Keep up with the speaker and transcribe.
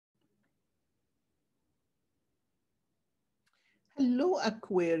Hello,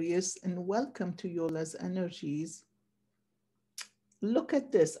 Aquarius, and welcome to Yola's Energies. Look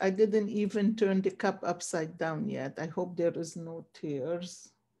at this. I didn't even turn the cup upside down yet. I hope there is no tears.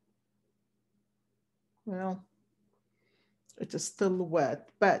 Well, it is still wet,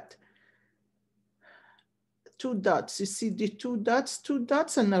 but two dots. You see the two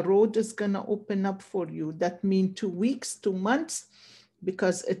dots, and a road is going to open up for you. That means 2 weeks, 2 months,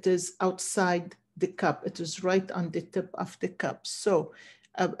 because it is outside the cup. It is right on the tip of the cup. So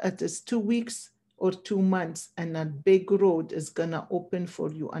it is 2 weeks or 2 months, and a big road is going to open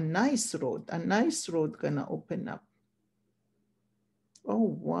for you. A nice road going to open up.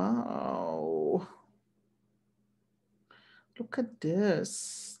 Oh, wow. Look at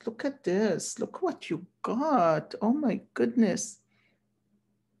this. Look at this. Look what you got. Oh my goodness.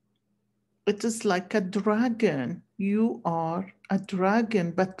 It is like a dragon. You are a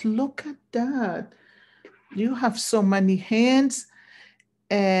dragon, but look at that. You have so many hands,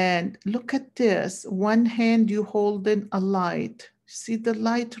 and look at this. One hand you holding a light. See the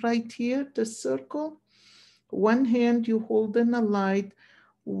light right here, the circle? One hand you holding a light.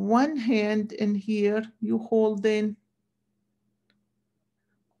 One hand in here you holding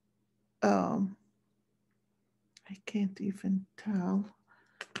I can't even tell.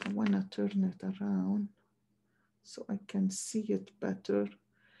 I want to turn it around so I can see it better.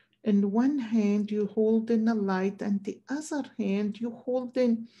 In one hand you holding a light, and the other hand you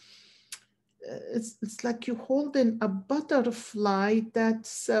holding it's like you holding a butterfly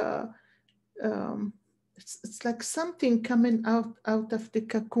that's it's like something coming out of the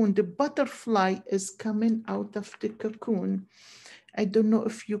cocoon. The butterfly is coming out of the cocoon. I don't know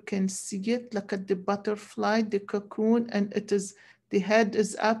if you can see it. Look at the butterfly, the cocoon, and it is, the head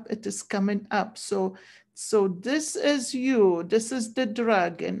is up, it is coming up. So this is you. This is the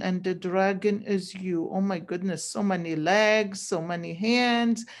dragon, and the dragon is you. Oh my goodness, so many legs, so many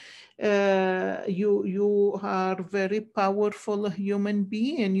hands. You are very powerful human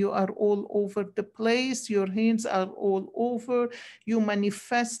being. You are all over the place. Your hands are all over. You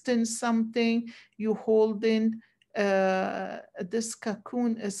manifesting something. You holding this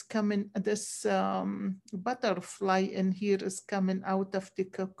cocoon is coming, this butterfly in here is coming out of the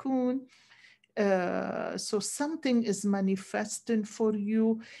cocoon. So something is manifesting for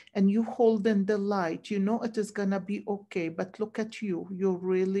you, and you holding the light. You know it is gonna be okay, but look at you. You're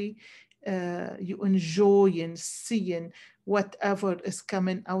really, you enjoying seeing whatever is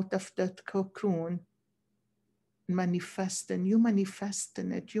coming out of that cocoon. Manifesting, you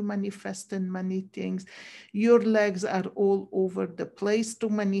manifesting it, you manifesting many things. Your legs are all over the place, too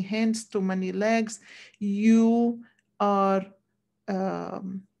many hands, too many legs. You are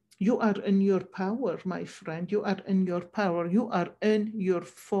um, you are in your power, my friend. You are in your power. You are in your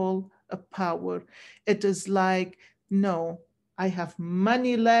full power. It is like, no, I have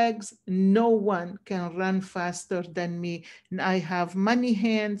many legs. No one can run faster than me. And I have many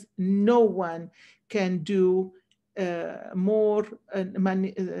hands. No one can do more,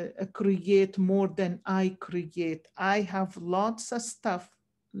 create more than I create. I have lots of stuff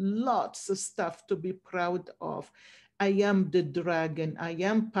to be proud of. I am the dragon. I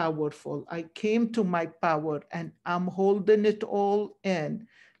am powerful. I came to my power, and I'm holding it all in.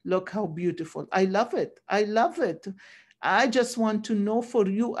 Look how beautiful. I love it. I love it. I just want to know, for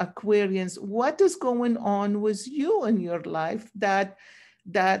you Aquarians, what is going on with you in your life that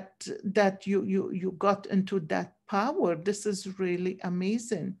you got into that power. This is really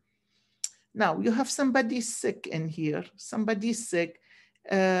amazing. Now you have somebody sick in here. Somebody sick.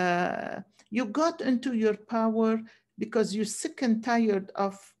 You got into your power because you're sick and tired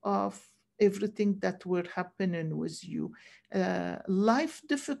of everything that were happening with you. Life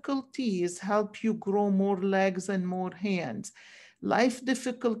difficulties help you grow more legs and more hands. Life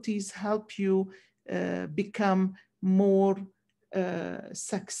difficulties help you become more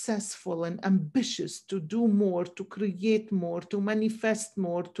successful and ambitious, to do more, to create more, to manifest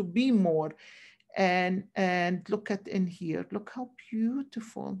more, to be more. And look at in here. Look how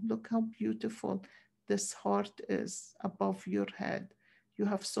beautiful. Look how beautiful this heart is above your head. You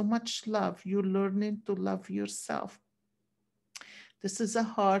have so much love. You're learning to love yourself. This is a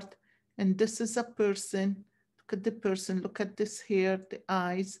heart, and this is a person. Look at the person. Look at this hair, the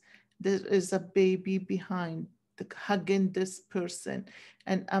eyes. There is a baby behind, hugging this person,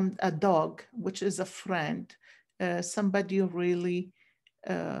 and a dog, which is a friend, somebody really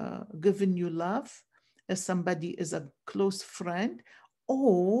giving you love. Somebody is a close friend,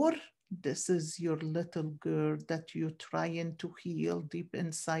 or This is your little girl that you're trying to heal deep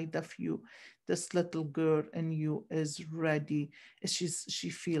inside of you. This little girl in you is ready. She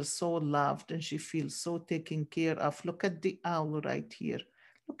feels so loved and she feels so taken care of. Look at the owl right here.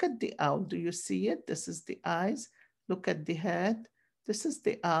 Look at the owl. Do you see it? This is the eyes. Look at the head. This is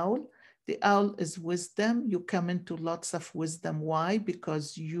the owl. The owl is wisdom. You come into lots of wisdom. Why?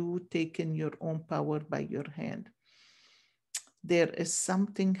 Because you taken your own power by your hand. There is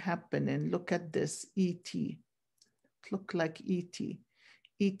something happening. Look at this, E.T. Look like E.T.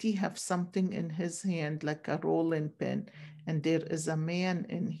 E.T. have something in his hand like a rolling pin, and there is a man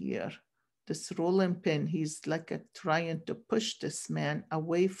in here. This rolling pin, he's like trying to push this man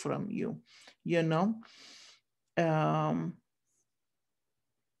away from you, you know. In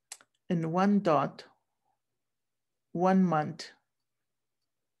one dot, 1 month,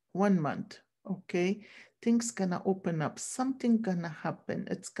 1 month, okay, things gonna open up, something gonna happen,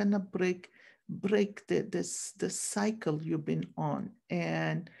 it's gonna break this cycle you've been on.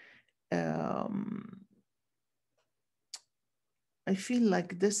 And I feel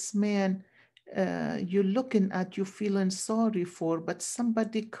like this man you're looking at, you feeling sorry for, but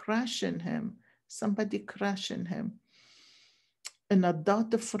somebody crashing him, somebody crashing him. In a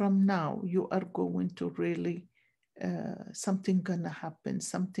dot from now, you are going to really something gonna happen,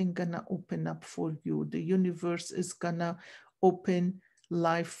 something gonna open up for you. The universe is gonna open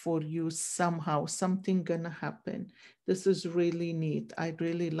life for you somehow, something gonna happen. This is really neat. I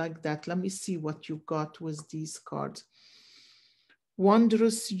really like that. Let me see what you got with these cards.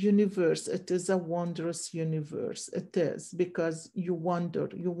 Wondrous universe. It is a wondrous universe. It is, because you wonder,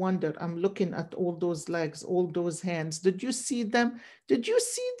 you wonder. I'm looking at all those legs, all those hands. Did you see them? Did you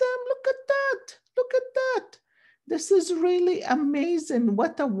see them? Look at that. Look at that. This is really amazing.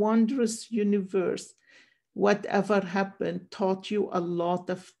 What a wondrous universe. Whatever happened taught you a lot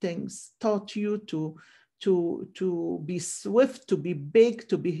of things, taught you to be swift, to be big,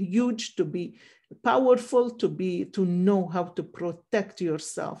 to be huge, to be powerful, to know how to protect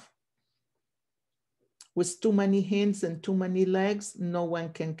yourself. With too many hands and too many legs, no one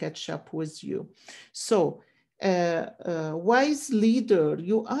can catch up with you. So wise leader,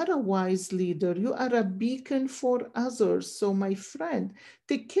 you are a wise leader, you are a beacon for others. So my friend,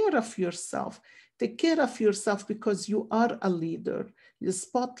 take care of yourself. Take care of yourself, because you are a leader. The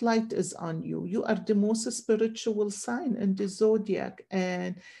spotlight is on you. You are the most spiritual sign in the zodiac.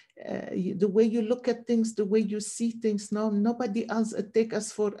 And the way you look at things, the way you see things, no, nobody else, it takes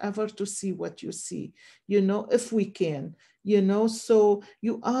us forever to see what you see, you know, if we can, you know. So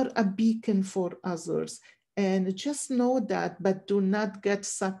you are a beacon for others. And just know that, but do not get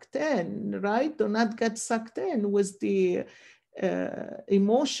sucked in, right? Do not get sucked in with the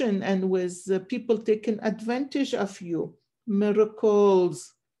emotion and with people taking advantage of you.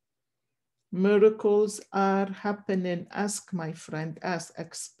 Miracles. Miracles are happening. Ask, my friend, ask.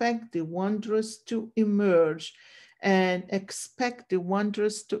 Expect the wondrous to emerge, and expect the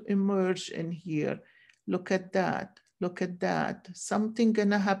wondrous to emerge in here. Look at that. Look at that. Something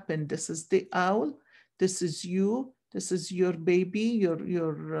gonna happen. This is the owl. This is you. This is your baby, your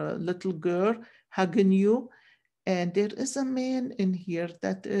little girl hugging you. And there is a man in here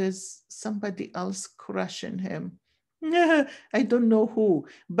that is somebody else crushing him. I don't know who,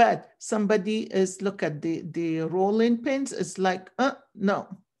 but somebody is, look at the rolling pins. It's like, no,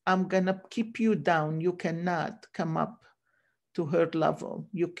 I'm gonna keep you down. You cannot come up to her level.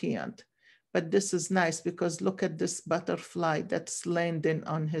 You can't. But this is nice, because look at this butterfly that's landing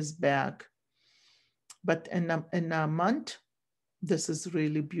on his back. But in a month, this is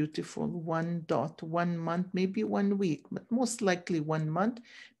really beautiful. 1 dot, 1 month, maybe 1 week, but most likely 1 month,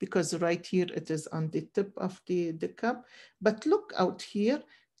 because right here it is on the tip of the cup. But look out here,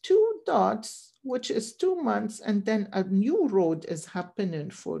 2 dots, which is 2 months, and then a new road is happening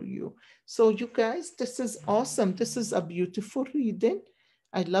for you. So you guys, this is awesome. This is a beautiful reading.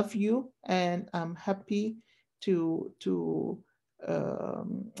 I love you, and I'm happy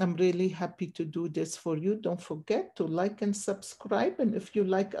I'm really happy to do this for you. Don't forget to like and subscribe. And if you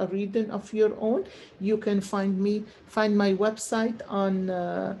like a reading of your own, you can find my website on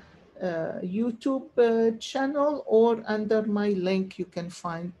YouTube channel, or under my link, you can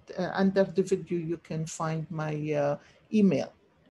find, under the video, you can find my email.